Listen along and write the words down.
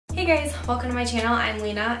Hey guys, welcome to my channel. I'm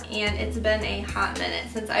Lina and it's been a hot minute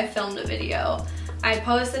since I filmed a video. I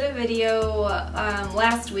posted a video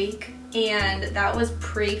last week and that was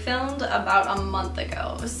pre-filmed about a month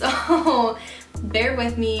ago. So bear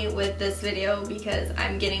with me with this video because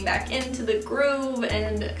I'm getting back into the groove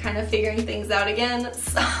and kind of figuring things out again.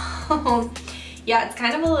 So yeah, it's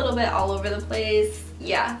kind of a little bit all over the place.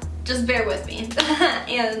 Yeah, just bear with me.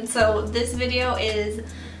 And so this video is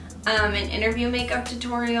an interview makeup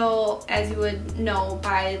tutorial, as you would know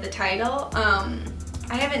by the title.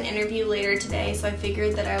 I have an interview later today, so I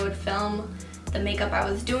figured that I would film the makeup I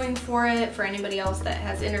was doing for it for anybody else that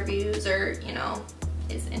has interviews or, you know,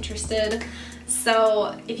 is interested.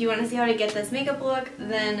 So if you want to see how to get this makeup look,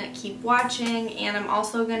 then keep watching. And I'm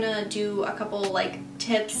also gonna do a couple like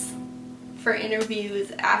tips for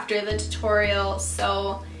interviews after the tutorial,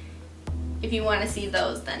 so if you want to see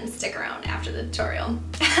those, then stick around after the tutorial.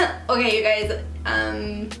 Okay, you guys,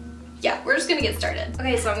 yeah, we're just gonna get started.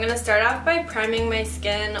 Okay, so I'm gonna start off by priming my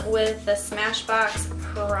skin with the Smashbox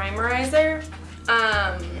Primerizer.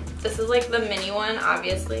 This is like the mini one,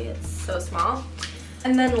 obviously, it's so small.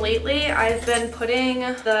 And then lately, I've been putting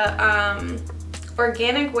the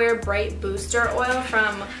Organic Wear Bright Booster Oil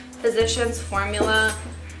from Physicians Formula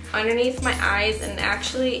underneath my eyes and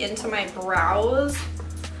actually into my brows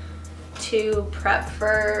to prep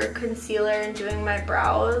for concealer and doing my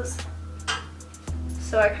brows.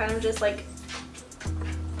 So I kind of just like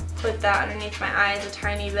put that underneath my eyes a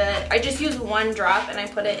tiny bit. I just use one drop and I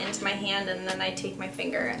put it into my hand, and then I take my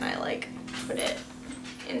finger and I like put it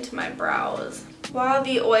into my brows. While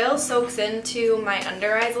the oil soaks into my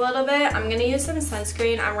under eyes a little bit, I'm gonna use some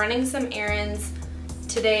sunscreen. I'm running some errands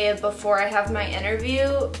today before I have my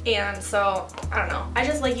interview, and so I don't know, I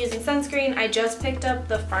just like using sunscreen. I just picked up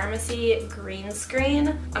the pharmacy green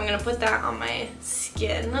screen. I'm gonna put that on my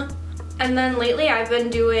skin. And then lately I've been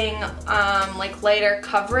doing like lighter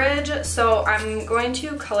coverage, so I'm going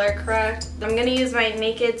to color correct. I'm gonna use my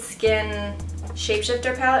Naked Skin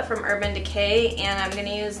Shapeshifter palette from Urban Decay, and I'm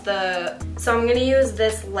gonna use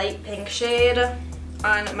this light pink shade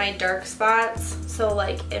on my dark spots, so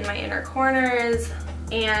like in my inner corners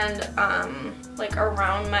and like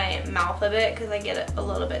around my mouth a bit, because I get it a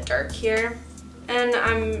little bit dark here. And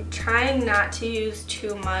I'm trying not to use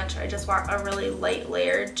too much. I just want a really light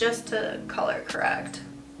layer just to color correct,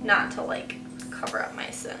 not to like cover up my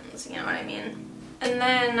sins, you know what I mean? And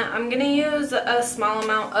then I'm gonna use a small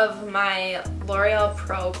amount of my L'Oreal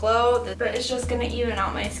Pro Glow, but it's just gonna even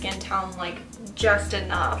out my skin tone like just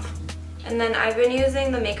enough. And then I've been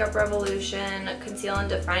using the Makeup Revolution Conceal and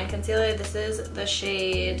Define Concealer. This is the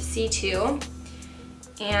shade C2.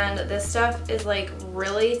 And this stuff is like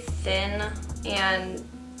really thin and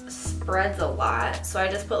spreads a lot. So I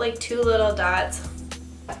just put like 2 little dots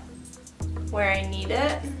where I need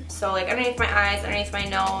it. So like underneath my eyes, underneath my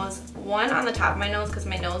nose, one on the top of my nose because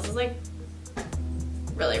my nose is like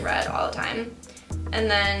really red all the time. And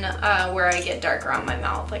then where I get darker on my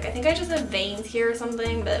mouth. Like I think I just have veins here or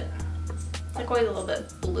something, but it's like always a little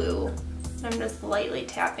bit blue. I'm just lightly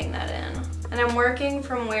tapping that in. And I'm working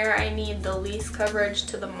from where I need the least coverage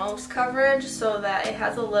to the most coverage so that it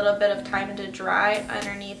has a little bit of time to dry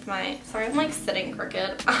underneath my, sorry I'm like sitting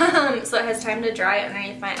crooked. So it has time to dry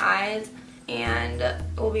underneath my eyes, and it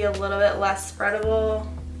will be a little bit less spreadable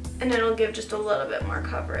and it'll give just a little bit more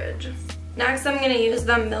coverage. Next I'm gonna use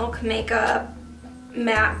the Milk Makeup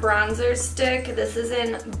Matte Bronzer Stick. This is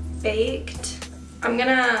in Baked. I'm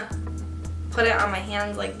gonna put it on my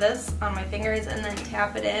hands like this, on my fingers, and then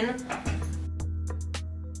tap it in.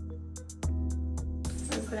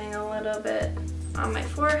 I'm putting a little bit on my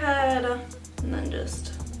forehead, and then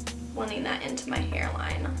just blending that into my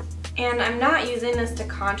hairline. And I'm not using this to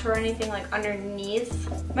contour anything like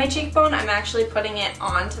underneath my cheekbone. I'm actually putting it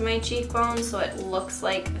onto my cheekbone so it looks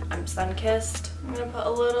like I'm sun-kissed. I'm gonna put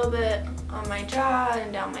a little bit on my jaw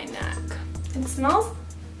and down my neck. It smells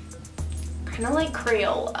kind of like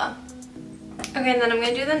Crayola. Okay, and then I'm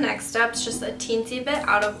gonna do the next steps just a teensy bit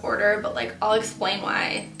out of order, but like I'll explain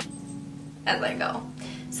why as I go.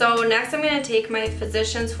 So next I'm gonna take my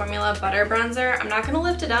Physicians Formula Butter Bronzer. I'm not gonna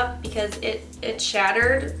lift it up because it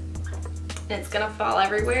shattered and it's gonna fall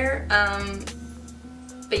everywhere.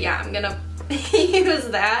 But yeah, I'm gonna use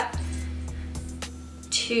that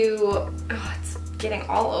to, oh, it's getting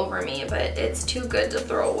all over me, but it's too good to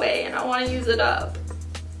throw away and I wanna use it up.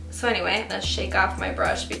 So anyway, I'm gonna shake off my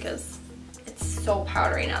brush because so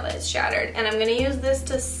powdery now that it's shattered. And I'm gonna use this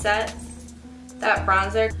to set that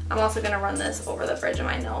bronzer. I'm also gonna run this over the bridge of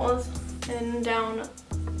my nose and down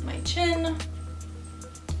my chin,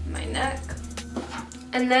 my neck,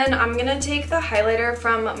 And then I'm gonna take the highlighter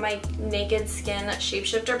from my Naked Skin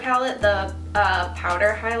Shapeshifter palette, the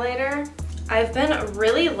powder highlighter. I've been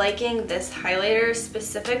really liking this highlighter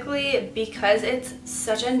specifically because it's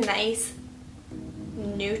such a nice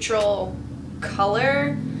neutral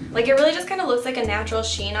color. Like, it really just kind of looks like a natural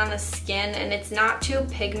sheen on the skin, and it's not too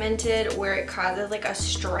pigmented where it causes like a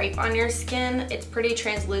stripe on your skin. It's pretty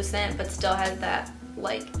translucent but still has that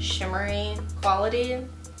like shimmery quality,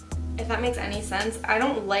 if that makes any sense. I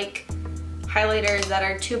don't like highlighters that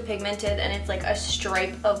are too pigmented and it's like a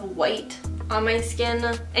stripe of white on my skin.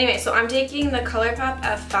 Anyway, so I'm taking the ColourPop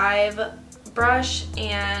F5 brush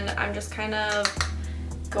and I'm just kind of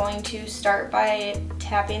going to start by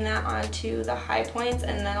tapping that onto the high points,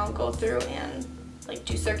 and then I'll go through and like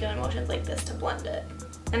do circular motions like this to blend it.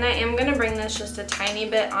 And I am gonna bring this just a tiny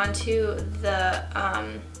bit onto the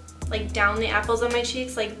like down the apples of my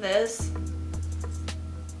cheeks like this,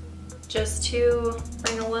 just to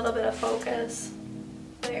bring a little bit of focus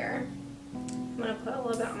there. I'm gonna put a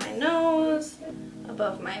little bit on my nose,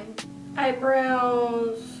 above my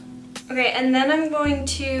eyebrows. Okay, and then I'm going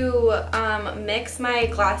to mix my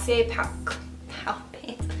Glossier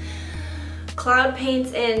Cloud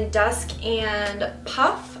Paints in Dusk and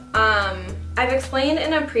Puff. I've explained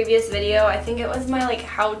in a previous video, I think it was my like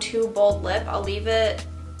how-to bold lip. I'll leave it,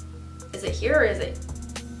 is it here or is it,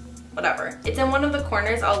 whatever. It's in one of the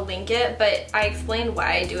corners, I'll link it, but I explained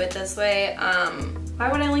why I do it this way.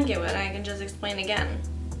 Why would I link it when I can just explain again?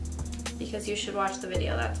 Because you should watch the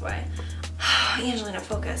video, that's why. Angelina,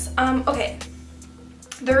 focus. Okay,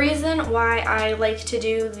 the reason why I like to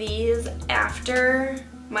do these after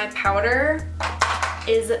my powder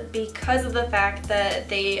is because of the fact that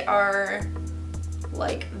they are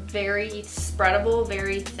like very spreadable,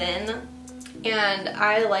 very thin, and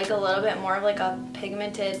I like a little bit more of like a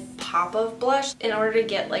pigmented pop of blush. In order to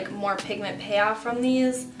get like more pigment payoff from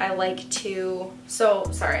these, I like to,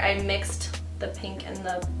 I mixed the pink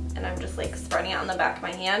and I'm just like spreading it on the back of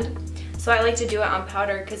my hand. So I like to do it on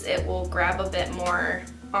powder because it will grab a bit more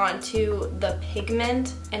onto the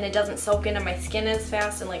pigment and it doesn't soak into my skin as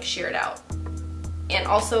fast and like shear it out. And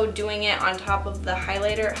also doing it on top of the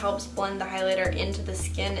highlighter helps blend the highlighter into the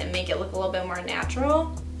skin and make it look a little bit more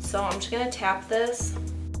natural. So I'm just gonna tap this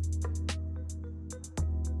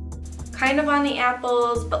kind of on the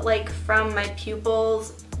apples, but like from my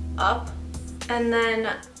pupils up. And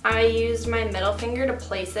then I used my middle finger to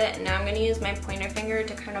place it, and now I'm going to use my pointer finger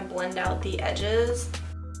to kind of blend out the edges.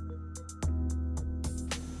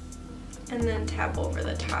 And then tap over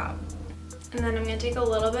the top. And then I'm going to take a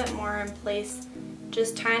little bit more and place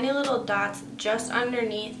just tiny little dots just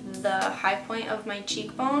underneath the high point of my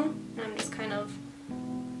cheekbone. And I'm just kind of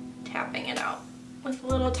tapping it out with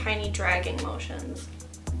little tiny dragging motions.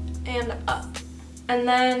 And up. And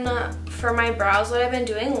then for my brows, what I've been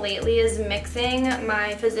doing lately is mixing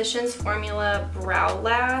my Physicians Formula Brow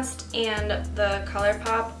Last and the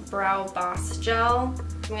ColourPop Brow Boss Gel.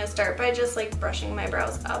 I'm going to start by just like brushing my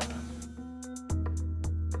brows up.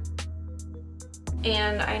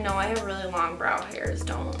 And I know I have really long brow hairs,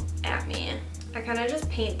 don't at me. I kind of just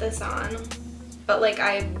paint this on, but like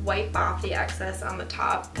I wipe off the excess on the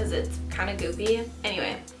top because it's kind of goopy.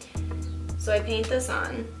 Anyway, so I paint this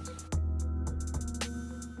on.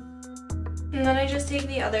 And then I just take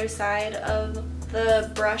the other side of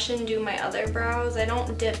the brush and do my other brows. I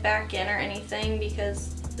don't dip back in or anything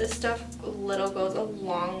because this stuff little goes a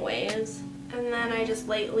long ways. And then I just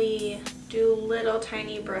lightly do little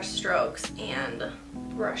tiny brush strokes and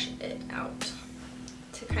brush it out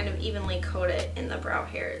to kind of evenly coat it in the brow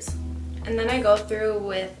hairs. And then I go through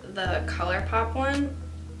with the ColourPop one.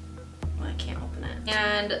 Well, I can't open it.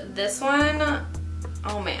 And this one,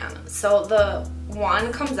 oh man. So the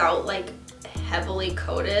one comes out like heavily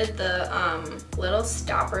coated. The little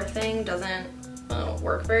stopper thing doesn't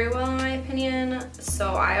work very well in my opinion,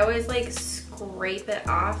 so I always like scrape it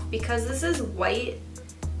off because this is white.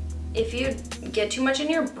 If you get too much in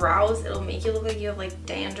your brows, it'll make you look like you have like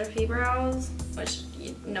dandruffy brows, which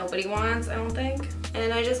nobody wants, I don't think.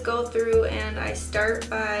 And I just go through and I start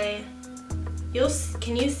by,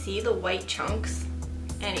 can you see the white chunks?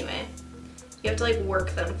 Anyway, you have to like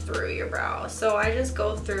work them through your brow. So I just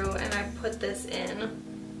go through and I put this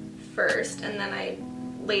in first, and then I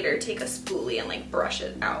later take a spoolie and like brush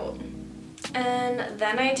it out. And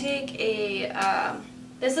then I take a,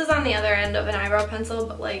 this is on the other end of an eyebrow pencil,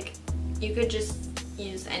 but like you could just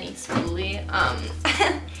use any spoolie.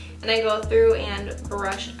 And I go through and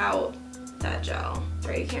brush out that gel.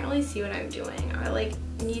 Sorry, you can't really see what I'm doing. I like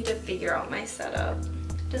need to figure out my setup.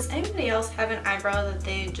 Does anybody else have an eyebrow that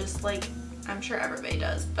they just like, I'm sure everybody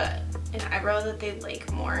does, but an eyebrow that they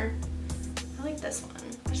like more? I like this one.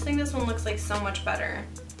 I just think this one looks like so much better.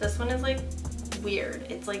 This one is like weird.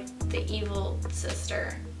 It's like the evil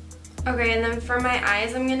sister. Okay, and then for my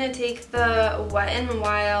eyes, I'm gonna take the Wet n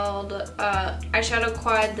Wild eyeshadow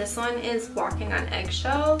quad. This one is Walking on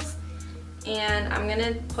Eggshells. And I'm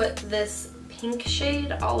gonna put this pink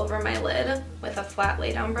shade all over my lid with a flat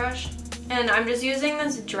lay down brush. And I'm just using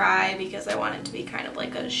this dry because I want it to be kind of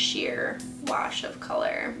like a sheer wash of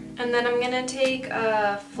color. And then I'm gonna take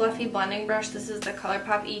a fluffy blending brush. This is the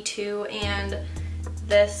ColourPop E2 and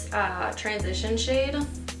this transition shade,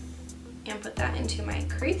 and put that into my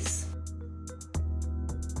crease.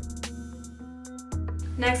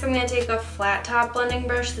 Next, I'm gonna take a flat top blending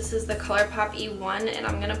brush. This is the ColourPop E1, and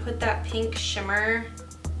I'm gonna put that pink shimmer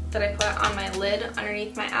that I put on my lid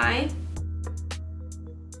underneath my eye,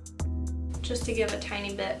 just to give a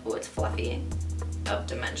tiny bit, oh, it's fluffy, of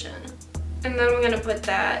dimension. And then I'm gonna put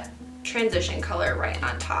that transition color right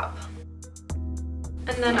on top.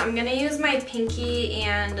 And then I'm gonna use my pinky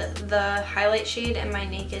and the highlight shade in my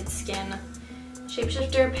Naked Skin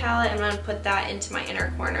Shapeshifter palette. I'm gonna put that into my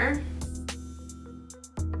inner corner.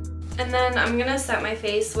 And then I'm gonna set my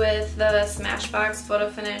face with the Smashbox Photo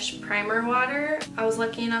Finish Primer Water. I was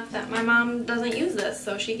lucky enough that my mom doesn't use this,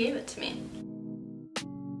 so she gave it to me.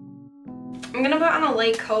 I'm gonna put on a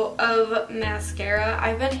light coat of mascara.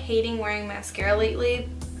 I've been hating wearing mascara lately.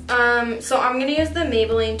 So I'm gonna use the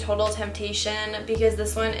Maybelline Total Temptation because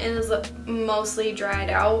this one is mostly dried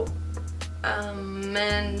out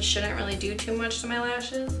and shouldn't really do too much to my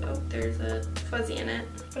lashes. Oh, there's a fuzzy in it.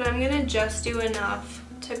 But I'm gonna just do enough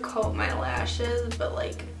to coat my lashes, but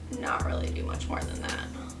like not really do much more than that.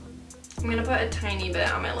 I'm gonna put a tiny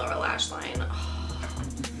bit on my lower lash line.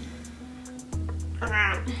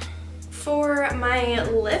 For my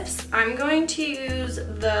lips, I'm going to use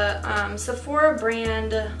the Sephora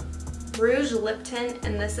brand Rouge Lip Tint,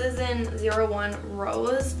 and this is in 01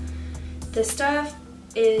 Rose. This stuff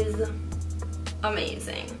is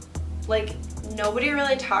amazing. Like, nobody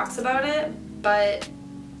really talks about it, but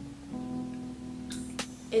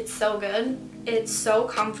it's so good. It's so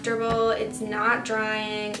comfortable. It's not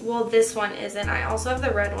drying. Well, this one isn't. I also have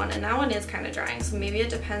the red one, and that one is kind of drying, so maybe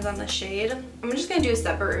it depends on the shade. I'm just gonna do a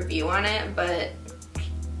separate review on it, but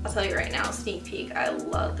I'll tell you right now, sneak peek, I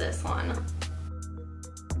love this one.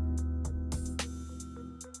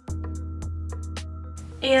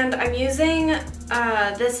 And I'm using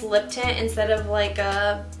this lip tint instead of like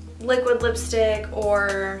a liquid lipstick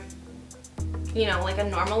or, you know, like a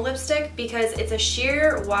normal lipstick, because it's a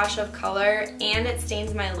sheer wash of color and it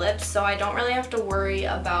stains my lips, so I don't really have to worry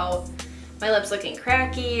about my lips looking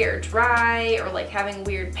cracky or dry or like having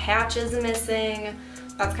weird patches missing.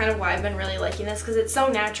 That's kind of why I've been really liking this, because it's so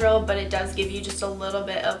natural, but it does give you just a little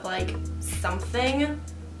bit of like something.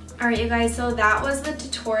 Alright you guys, so that was the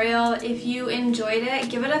tutorial. If you enjoyed it,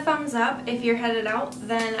 give it a thumbs up. If you're headed out,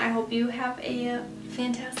 then I hope you have a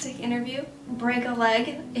fantastic interview. Break a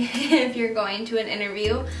leg if you're going to an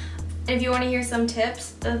interview. And if you want to hear some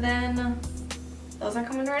tips, then those are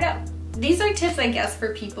coming right up. These are tips, I guess,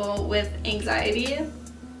 for people with anxiety,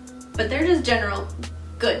 but they're just general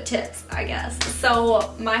good tips, I guess.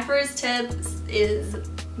 So my first tip is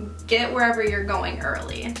get wherever you're going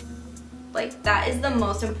early. Like, that is the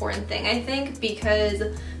most important thing, I think, because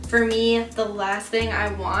for me, the last thing I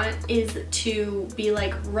want is to be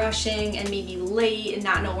like rushing and maybe late and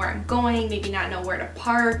not know where I'm going, maybe not know where to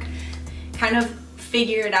park. Kind of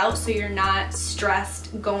figure it out so you're not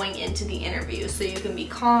stressed going into the interview, so you can be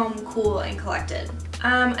calm, cool, and collected.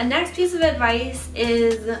 A next piece of advice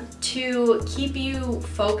is to keep you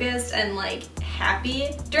focused and like happy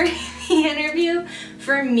during the interview.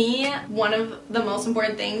 For me, one of the most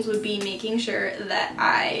important things would be making sure that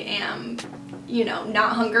I am, you know,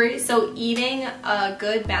 not hungry. So eating a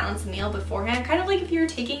good balanced meal beforehand, kind of like if you're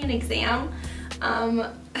taking an exam.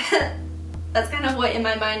 That's kind of what in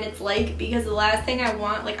my mind it's like, because the last thing I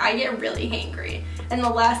want, like, I get really hangry, and the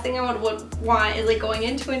last thing I would want is like going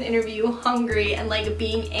into an interview hungry and like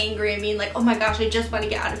being angry and being like, oh my gosh, I just want to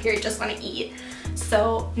get out of here, I just want to eat.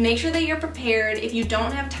 So make sure that you're prepared. If you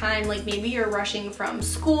don't have time, like maybe you're rushing from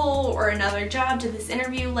school or another job to this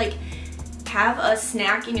interview, like have a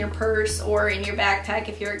snack in your purse or in your backpack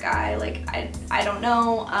if you're a guy. Like I don't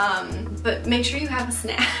know, but make sure you have a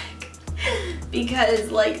snack.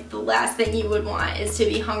 Because like the last thing you would want is to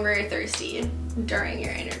be hungry or thirsty during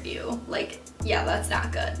your interview. Like, yeah, that's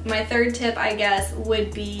not good. My third tip, I guess,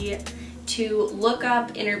 would be to look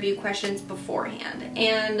up interview questions beforehand,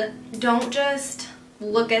 and don't just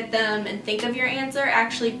look at them and think of your answer,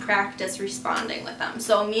 actually practice responding with them.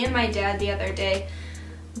 So me and my dad the other day,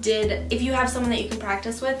 if you have someone that you can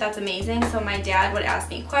practice with, that's amazing. So my dad would ask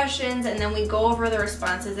me questions and then we'd go over the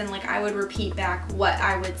responses and like I would repeat back what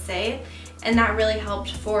I would say. And that really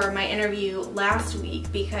helped for my interview last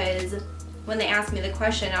week, because when they asked me the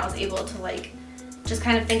question, I was able to like just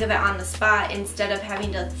kind of think of it on the spot instead of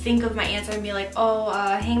having to think of my answer and be like, oh,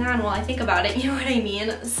 hang on while I think about it, you know what I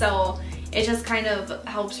mean? So it just kind of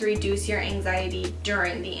helps reduce your anxiety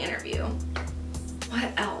during the interview.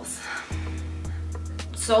 What else?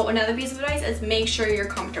 So another piece of advice is make sure you're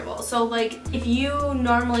comfortable. So like if you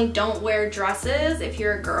normally don't wear dresses, if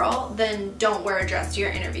you're a girl, then don't wear a dress to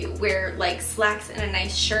your interview. Wear like slacks and a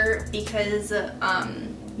nice shirt, because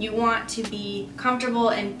you want to be comfortable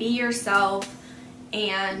and be yourself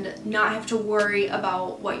and not have to worry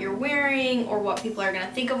about what you're wearing or what people are gonna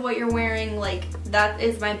think of what you're wearing. Like that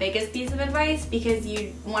is my biggest piece of advice, because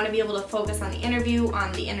you want to be able to focus on the interview,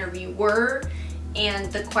 on the interviewer,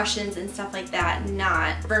 and the questions and stuff like that,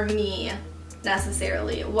 not for me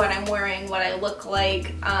necessarily what I'm wearing, what I look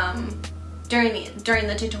like. During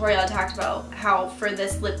the tutorial I talked about how for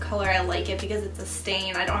this lip color I like it because it's a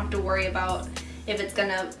stain. I don't have to worry about if it's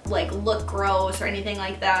gonna like look gross or anything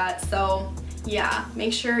like that. So yeah,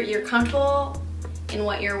 make sure you're comfortable in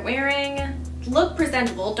what you're wearing. Look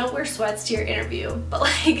presentable, don't wear sweats to your interview, but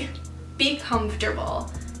like be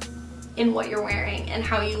comfortable in what you're wearing and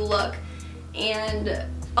how you look. And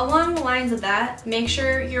along the lines of that, make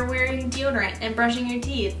sure you're wearing deodorant and brushing your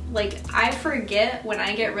teeth. Like I forget when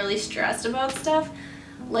I get really stressed about stuff,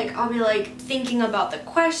 like I'll be like thinking about the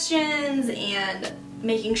questions and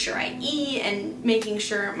making sure I eat and making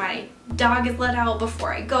sure my dog is let out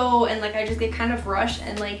before I go, and like I just get kind of rushed.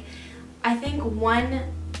 And like I think one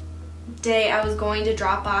day I was going to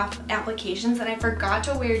drop off applications and I forgot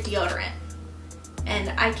to wear deodorant, and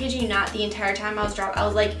I kid you not, the entire time I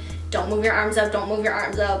was like, don't move your arms up, don't move your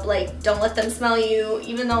arms up, like don't let them smell you,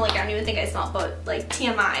 even though like I don't even think I smell, but like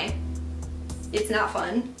TMI, it's not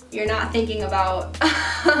fun. You're not thinking about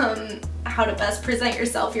how to best present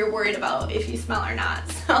yourself, you're worried about if you smell or not.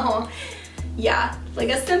 So yeah, like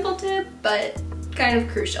a simple tip, but kind of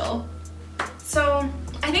crucial. So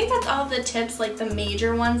I think that's all the tips, like the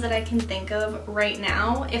major ones that I can think of right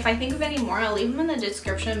now. If I think of any more, I'll leave them in the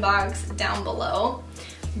description box down below.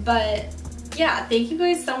 But yeah, thank you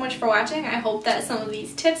guys so much for watching. I hope that some of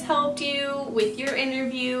these tips helped you with your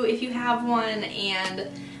interview if you have one, and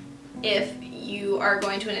if you are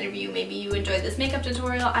going to an interview, maybe you enjoyed this makeup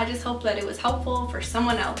tutorial. I just hope that it was helpful for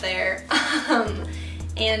someone out there.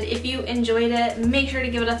 And if you enjoyed it, make sure to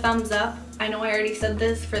give it a thumbs up. I know I already said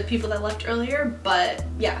this for the people that left earlier, but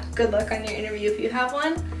yeah, good luck on your interview if you have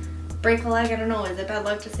one. Break a leg, I don't know, is it bad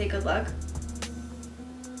luck to say good luck?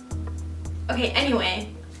 Okay, anyway,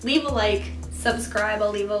 leave a like, subscribe,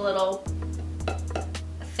 I'll leave a little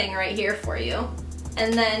thing right here for you.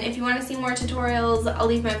 And then if you want to see more tutorials, I'll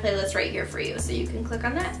leave my playlist right here for you, so you can click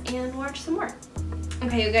on that and watch some more.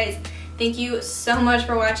 Okay, you guys, thank you so much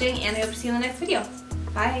for watching, and I hope to see you in the next video.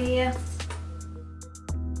 Bye!